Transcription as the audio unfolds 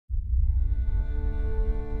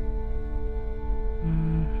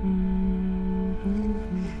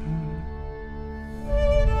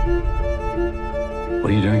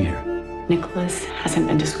you doing here? Nicholas hasn't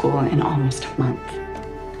been to school in almost a month.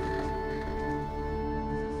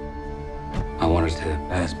 I wanted to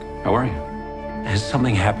ask, how are you? Has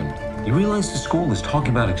something happened? You realize the school is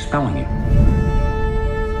talking about expelling you.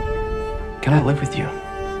 Can I live with you?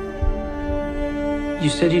 You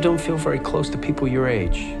said you don't feel very close to people your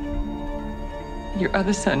age. Your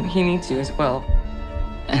other son, he needs you as well.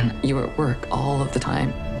 And you're at work all of the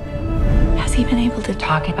time. Has he been able to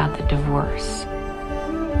talk about the divorce?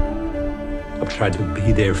 I've tried to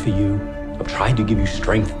be there for you. I've tried to give you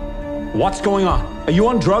strength. What's going on? Are you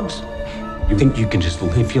on drugs? You think you can just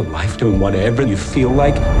live your life doing whatever you feel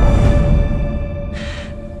like?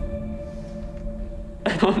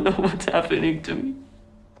 I don't know what's happening to me.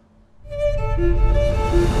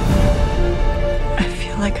 I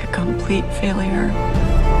feel like a complete failure.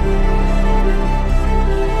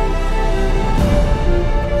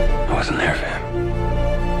 I wasn't there for him.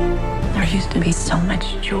 There used to be so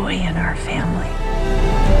much joy in our family.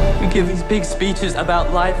 You give these big speeches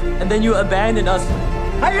about life, and then you abandon us.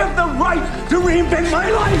 I have the right to reinvent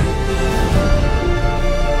my life!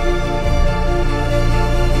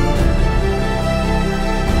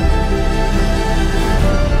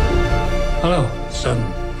 Hello, son.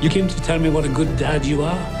 You came to tell me what a good dad you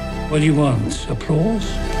are? What do you want? Applause?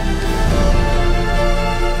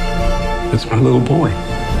 That's my little boy.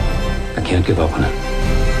 I can't give up on him.